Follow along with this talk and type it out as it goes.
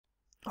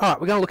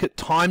Alright, we're going to look at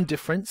time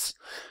difference,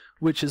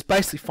 which is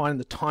basically finding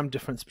the time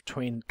difference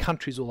between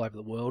countries all over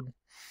the world.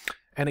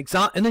 And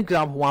in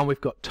example 1, we've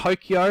got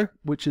Tokyo,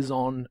 which is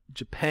on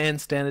Japan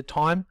Standard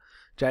Time,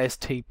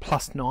 JST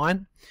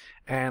 +9,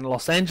 and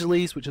Los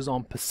Angeles, which is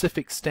on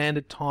Pacific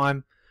Standard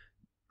Time,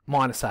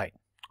 -8.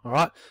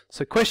 Alright,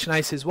 so question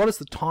A says, what is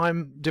the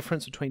time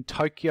difference between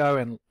Tokyo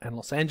and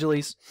Los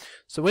Angeles?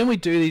 So when we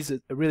do these,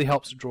 it really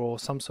helps to draw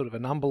some sort of a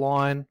number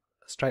line,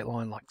 a straight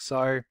line like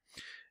so,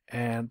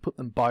 and put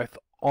them both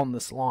on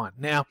this line.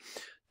 Now,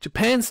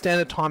 Japan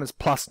Standard Time is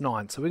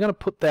 +9, so we're going to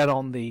put that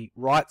on the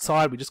right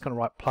side. We're just going to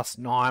write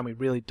 +9. We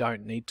really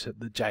don't need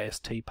the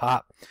JST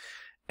part.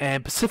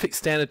 And Pacific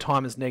Standard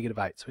Time is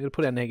 -8, so we're going to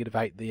put our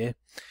 -8 there.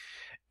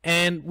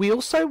 And we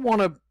also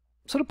want to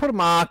sort of put a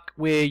mark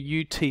where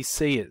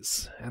UTC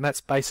is, and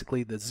that's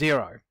basically the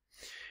 0.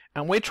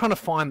 And we're trying to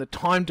find the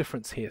time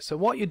difference here. So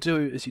what you do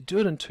is you do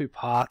it in 2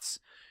 parts.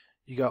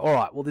 You go,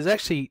 alright, well there's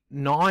actually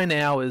 9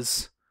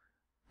 hours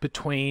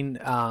between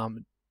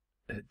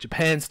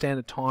Japan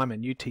Standard Time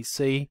and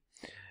UTC,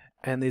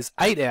 and there's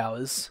 8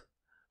 hours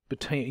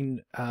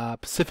between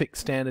Pacific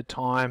Standard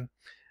Time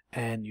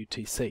and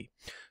UTC.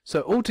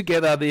 So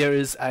altogether there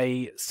is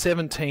a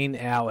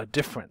 17-hour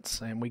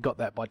difference, and we got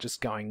that by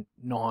just going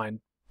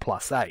 9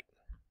 + 8.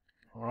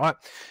 Alright,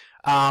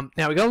 now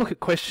we're going to look at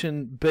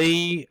question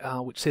B,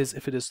 which says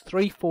if it is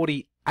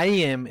 3:40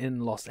 AM in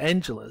Los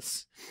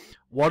Angeles,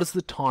 what is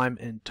the time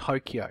in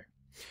Tokyo?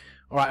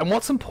 Alright, and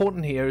what's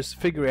important here is to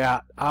figure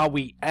out, are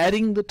we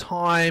adding the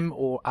time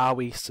or are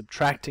we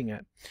subtracting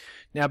it?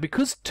 Now,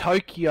 because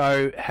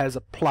Tokyo has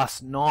a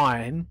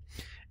 +9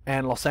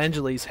 and Los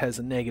Angeles has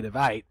a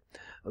 -8,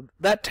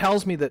 that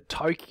tells me that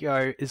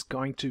Tokyo is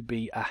going to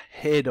be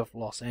ahead of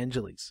Los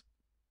Angeles.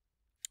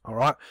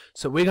 Alright,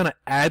 so we're going to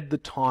add the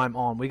time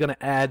on. We're going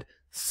to add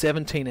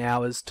 17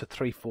 hours to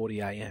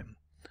 3:40 AM.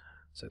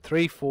 So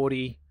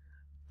 3:40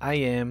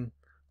 AM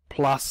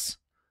plus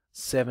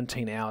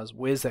 17 hours.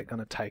 Where's that going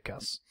to take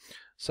us?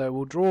 So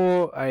we'll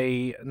draw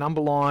a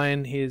number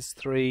line. Here's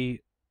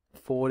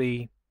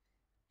 3:40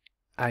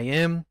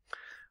 AM.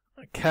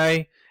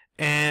 Okay,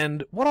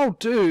 and what I'll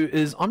do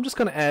is I'm just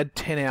going to add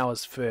 10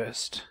 hours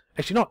first.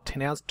 Actually, not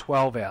 10 hours,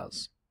 12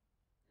 hours.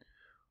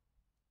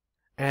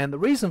 And the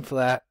reason for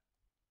that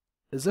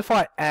is if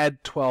I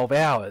add 12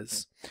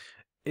 hours,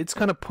 it's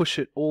going to push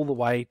it all the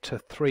way to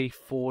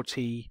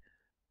 3:40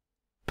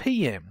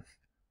 PM.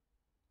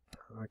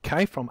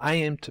 Okay, from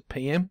AM to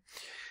PM.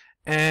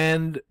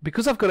 And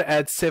because I've got to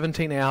add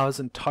 17 hours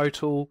in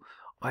total,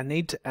 I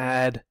need to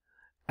add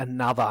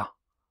another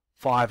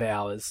 5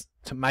 hours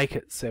to make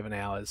it 7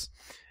 hours.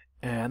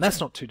 And that's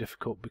not too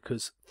difficult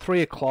because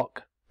 3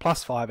 o'clock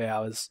plus 5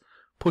 hours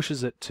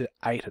pushes it to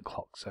 8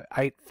 o'clock. So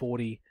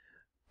 8:40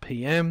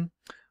 PM.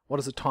 What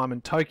is the time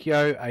in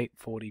Tokyo?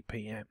 8:40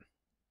 PM.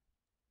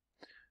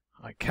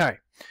 Okay.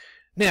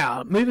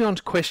 Now, moving on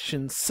to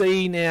question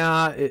C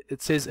now,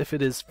 it says if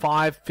it is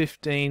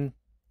 5:15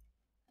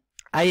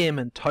 AM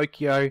in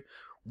Tokyo,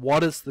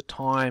 what is the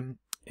time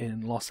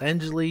in Los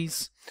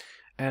Angeles?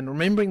 And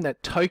remembering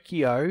that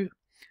Tokyo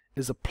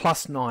is a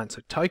 +9,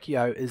 so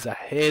Tokyo is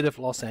ahead of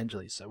Los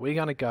Angeles. So we're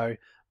going to go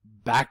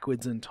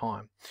backwards in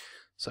time.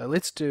 So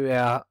let's do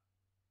our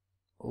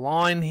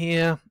line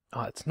here.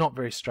 Oh, it's not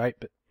very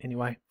straight, but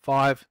anyway,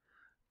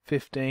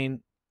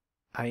 5:15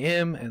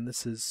 AM, and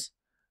this is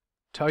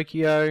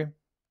Tokyo.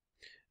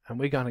 And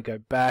we're going to go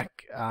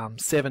back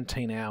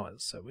 17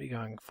 hours. So we're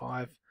going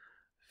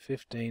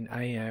 5:15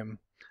 AM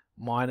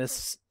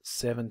minus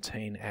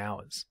 17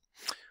 hours.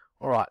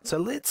 Alright, so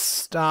let's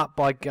start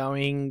by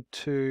going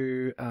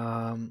to,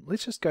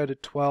 let's just go to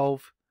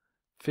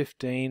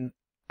 12:15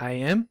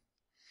 AM,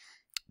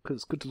 because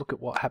it's good to look at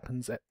what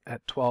happens at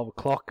 12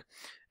 o'clock.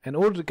 In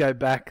order to go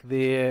back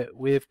there,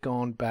 we've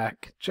gone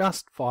back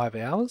just 5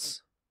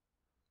 hours.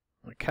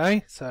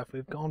 Okay, so if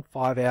we've gone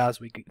 5 hours,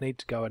 we need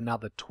to go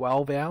another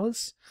 12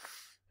 hours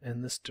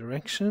in this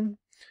direction.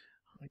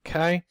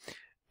 Okay,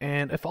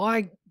 and if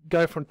I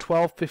go from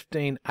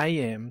 12:15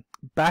 AM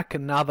back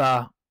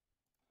another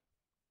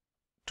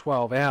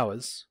 12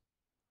 hours,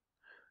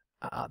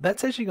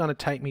 that's actually going to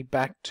take me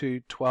back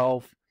to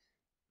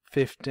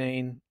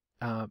 12:15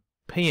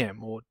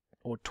 PM or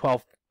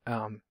 12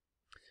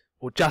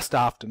 or just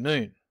after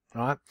noon,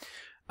 right?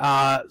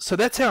 So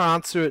that's our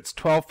answer. It's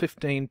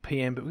 12:15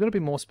 PM, but we've got to be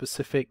more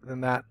specific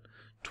than that.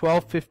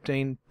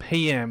 12:15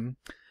 PM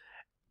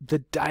the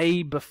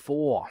day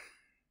before.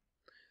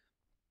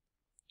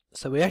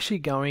 So we're actually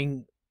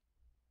going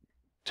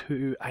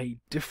to a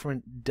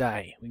different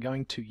day. We're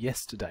going to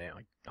yesterday,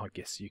 I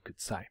guess you could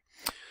say.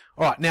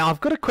 Alright, now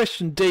I've got a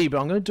question D, but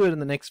I'm going to do it in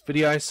the next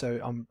video, so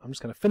I'm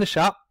just going to finish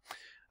up.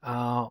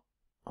 I'll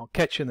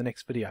catch you in the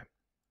next video.